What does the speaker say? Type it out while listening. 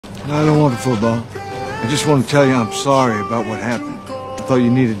No, I don't want the football. I just want to tell you I'm sorry about what happened. I thought you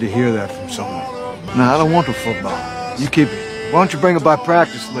needed to hear that from someone. No, I don't want the football. You keep it. Why don't you bring it by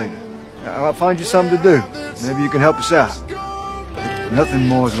practice later? I'll find you something to do. Maybe you can help us out. Nothing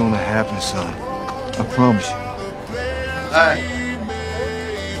more is going to happen, son. I promise you. Hi.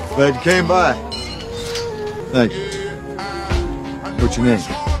 Glad you came by. Thank you. What's your name?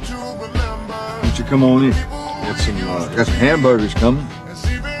 Why don't you come on in? Got some hamburgers coming.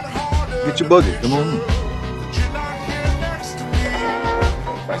 Get your buggy. Come on in.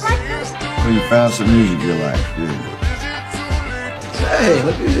 Well, you found some music you like, didn't you? Hey,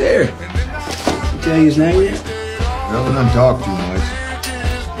 look who's there. You tell you his name yet? Well, we done talk too much.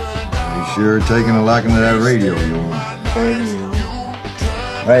 You sure taking a liking to that radio you on.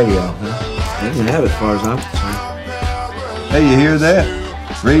 Radio, huh? You can have it as far as I'm concerned. Hey, you hear that?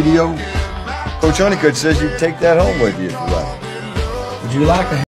 Radio? Coach Honeycutt says you can take that home with you if you like. Would you like a